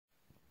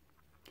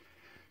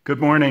Good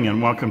morning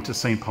and welcome to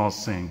St. Paul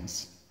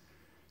Sings.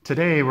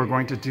 Today we're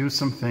going to do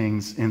some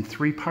things in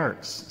 3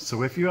 parts.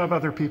 So if you have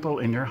other people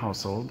in your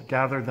household,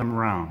 gather them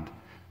around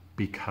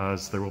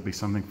because there will be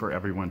something for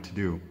everyone to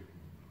do.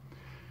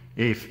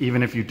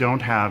 Even if you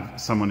don't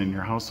have someone in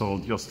your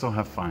household, you'll still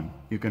have fun.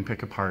 You can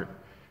pick a part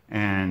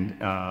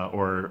and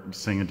or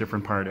sing a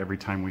different part every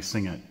time we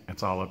sing it.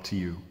 It's all up to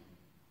you.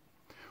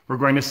 We're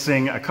going to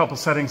sing a couple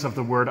settings of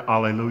the word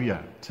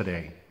Alleluia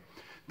today.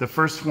 The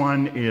first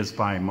one is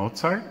by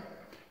Mozart.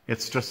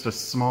 It's just a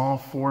small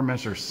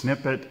 4-measure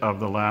snippet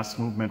of the last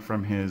movement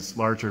from his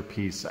larger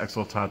piece,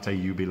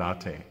 Exultate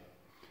Jubilate,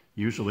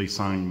 usually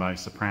sung by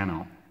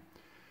soprano.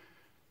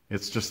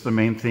 It's just the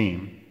main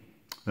theme.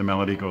 The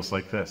melody goes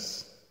like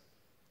this.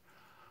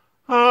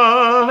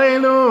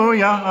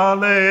 Alleluia,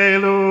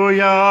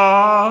 alleluia,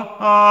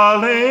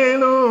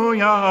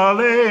 alleluia,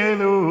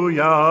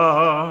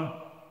 alleluia.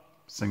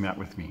 Sing that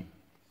with me.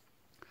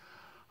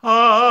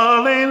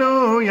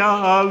 Alleluia,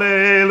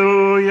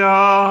 alleluia,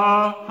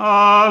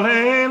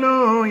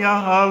 alleluia,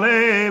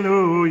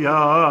 alleluia.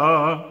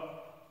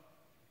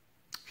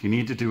 If you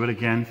need to do it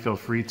again, feel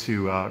free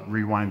to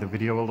rewind the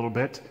video a little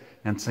bit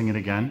and sing it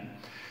again.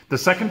 The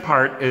second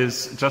part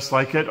is just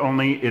like it,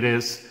 only it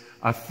is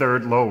a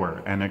third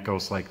lower, and it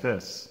goes like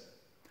this.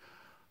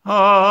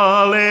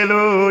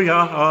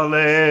 Alleluia,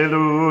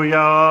 alleluia,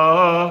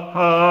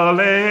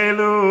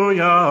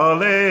 alleluia,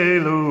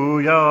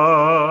 alleluia.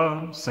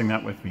 Sing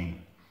that with me.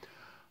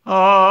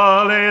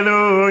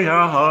 Alleluia,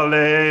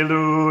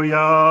 alleluia,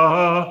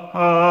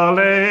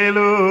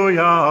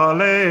 alleluia,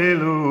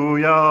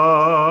 alleluia.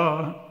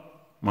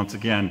 Once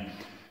again,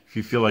 if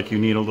you feel like you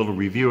need a little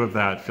review of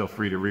that, feel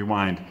free to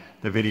rewind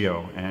the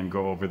video and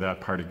go over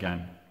that part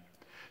again.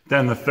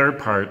 Then the third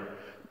part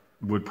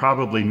would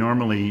probably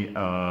normally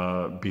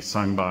be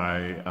sung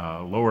by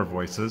lower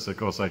voices. It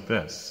goes like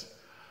this.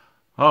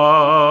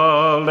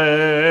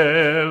 Alleluia,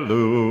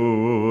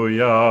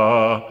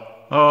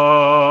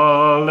 alleluia.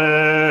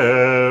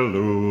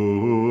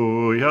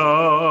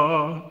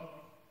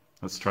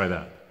 Let's try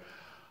that.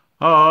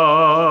 Alleluia,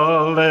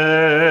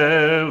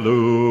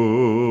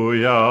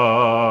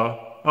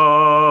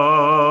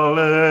 alleluia.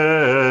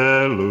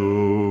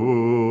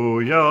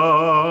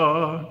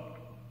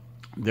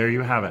 There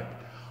you have it.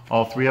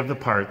 All 3 of the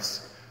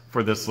parts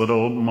for this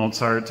little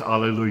Mozart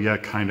Alleluia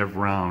kind of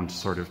round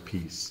sort of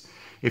piece.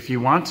 If you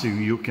want to,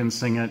 you can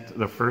sing it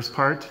the first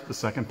part, the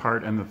second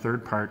part, and the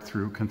third part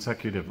through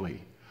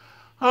consecutively.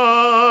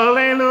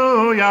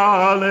 Alleluia,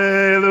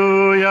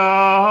 alleluia,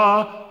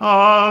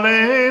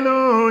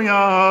 alleluia,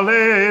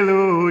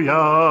 alleluia,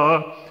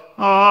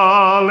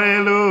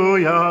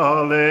 alleluia,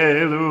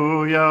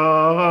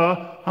 alleluia,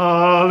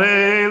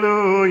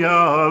 alleluia,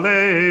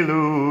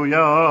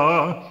 alleluia.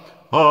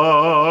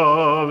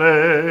 Alleluia,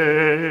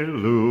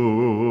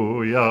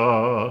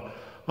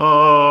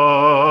 alleluia.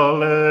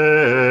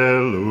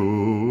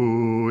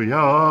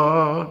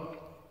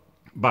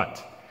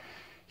 But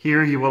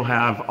here you will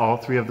have all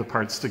 3 of the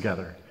parts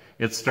together.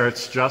 It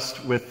starts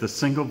just with the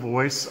single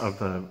voice of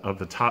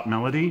the top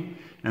melody,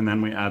 and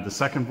then we add the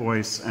second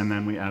voice, and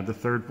then we add the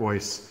third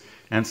voice,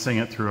 and sing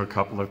it through a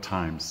couple of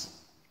times.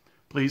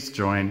 Please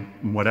join.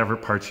 Whatever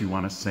part you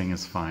want to sing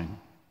is fine.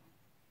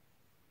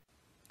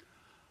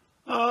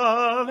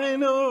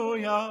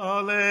 Alleluia,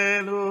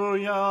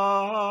 alleluia,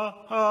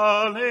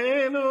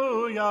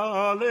 alleluia,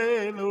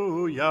 alleluia,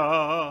 alleluia,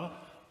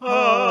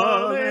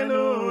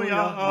 alleluia,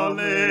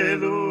 alleluia,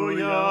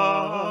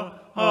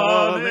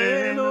 alleluia,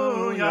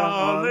 alleluia,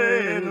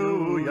 alleluia,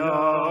 alleluia,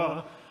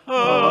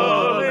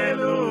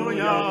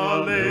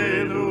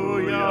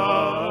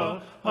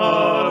 alleluia,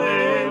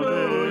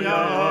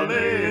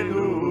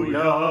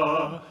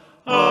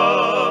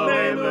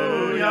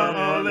 alleluia,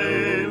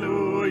 alleluia.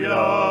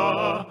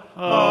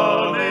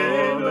 Alleluia,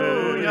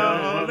 alleluia,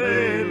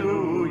 alleluia,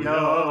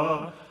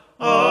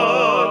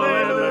 alleluia,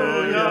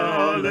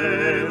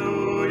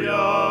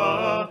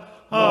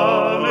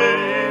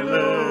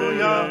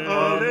 alleluia,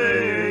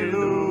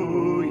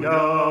 alleluia.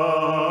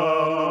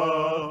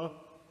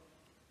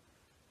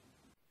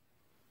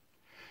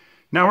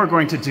 Now we're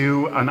going to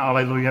do an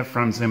Alleluia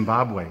from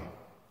Zimbabwe.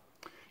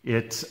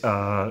 It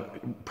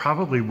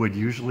probably would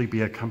usually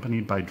be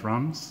accompanied by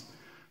drums,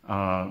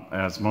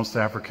 as most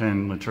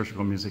African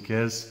liturgical music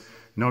is.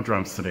 No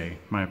drums today,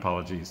 my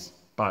apologies,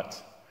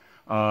 but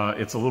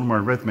it's a little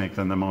more rhythmic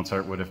than the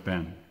Mozart would have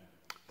been.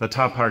 The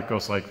top part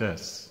goes like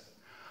this.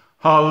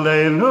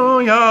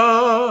 Hallelujah,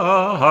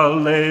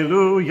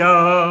 hallelujah,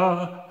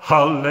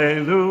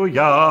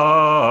 hallelujah,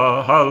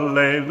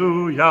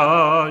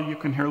 hallelujah. You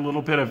can hear a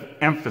little bit of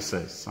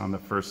emphasis on the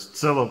first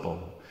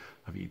syllable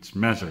of each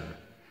measure.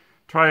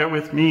 Try it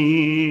with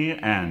me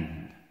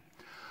and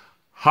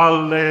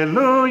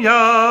hallelujah,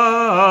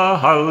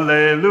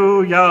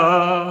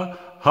 hallelujah,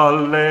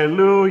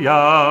 hallelujah,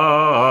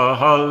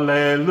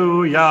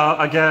 hallelujah.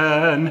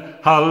 Again,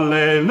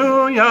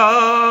 hallelujah,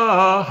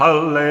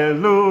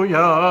 hallelujah,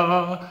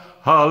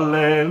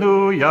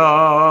 hallelujah,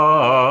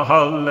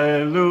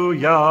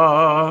 hallelujah.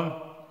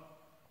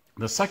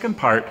 The second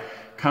part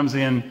comes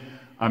in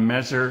a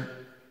measure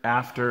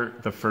after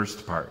the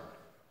first part.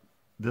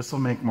 This will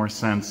make more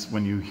sense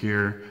when you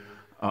hear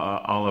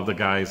all of the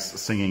guys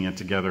singing it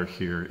together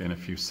here in a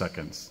few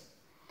seconds.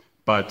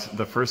 But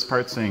the first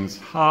part sings,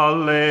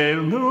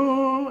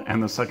 Hallelujah,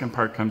 and the second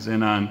part comes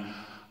in on,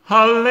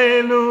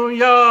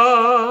 Hallelujah,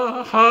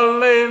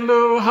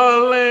 Hallelujah,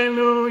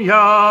 Hallelujah,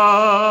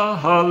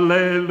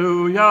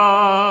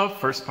 Hallelujah.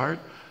 First part,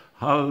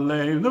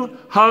 Hallelujah,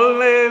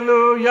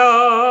 Hallelujah,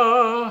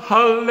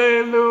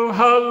 Hallelujah,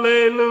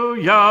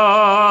 Hallelujah,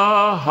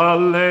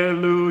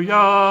 Hallelujah.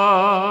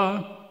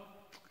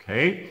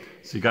 Okay,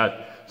 so you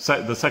got,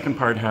 the second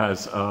part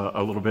has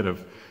a little bit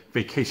of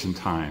vacation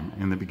time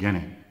in the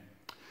beginning.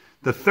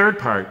 The third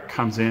part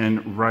comes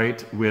in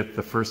right with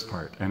the first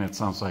part, and it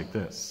sounds like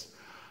this.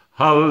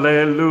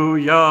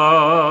 Hallelujah,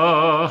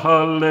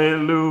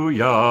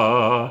 hallelujah,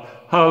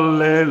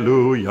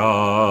 hallelujah,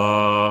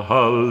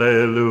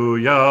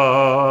 hallelujah.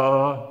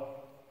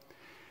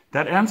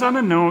 That ends on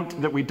a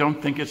note that we don't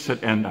think it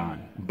should end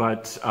on,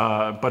 but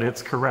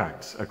it's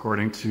correct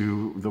according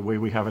to the way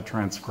we have it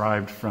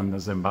transcribed from the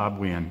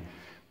Zimbabwean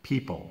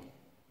people.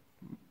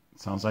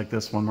 Sounds like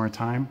this one more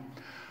time.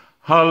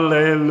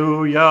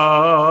 Hallelujah,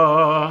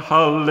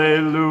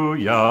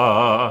 hallelujah,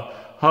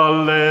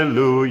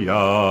 hallelujah,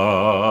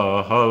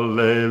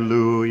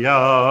 hallelujah.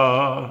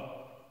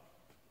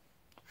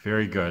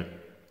 Very good.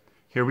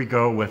 Here we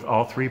go with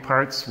all three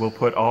parts. We'll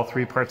put all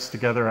three parts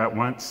together at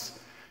once.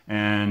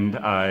 And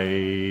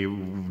I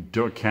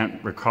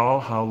can't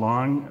recall how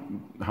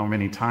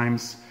many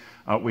times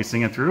we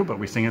sing it through, but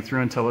we sing it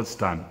through until it's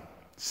done.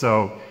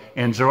 So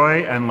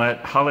enjoy and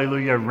let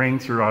hallelujah ring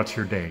throughout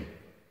your day.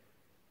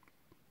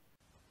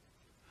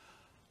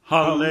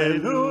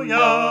 Hallelujah,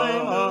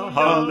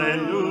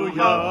 hallelujah,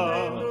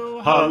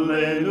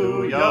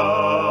 hallelujah,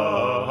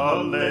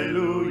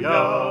 hallelujah,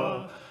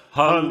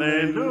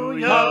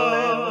 hallelujah,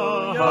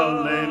 hallelujah,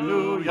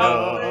 hallelujah,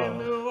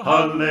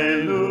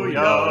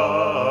 hallelujah,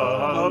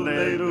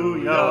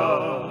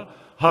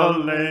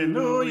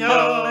 hallelujah, hallelujah,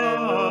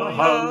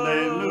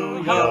 hallelujah,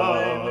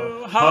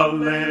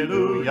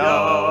 hallelujah,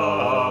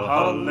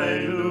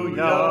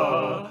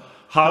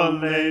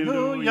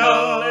 hallelujah,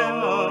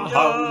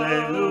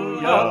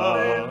 hallelujah,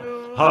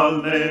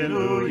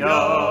 hallelujah,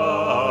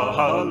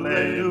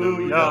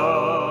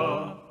 hallelujah.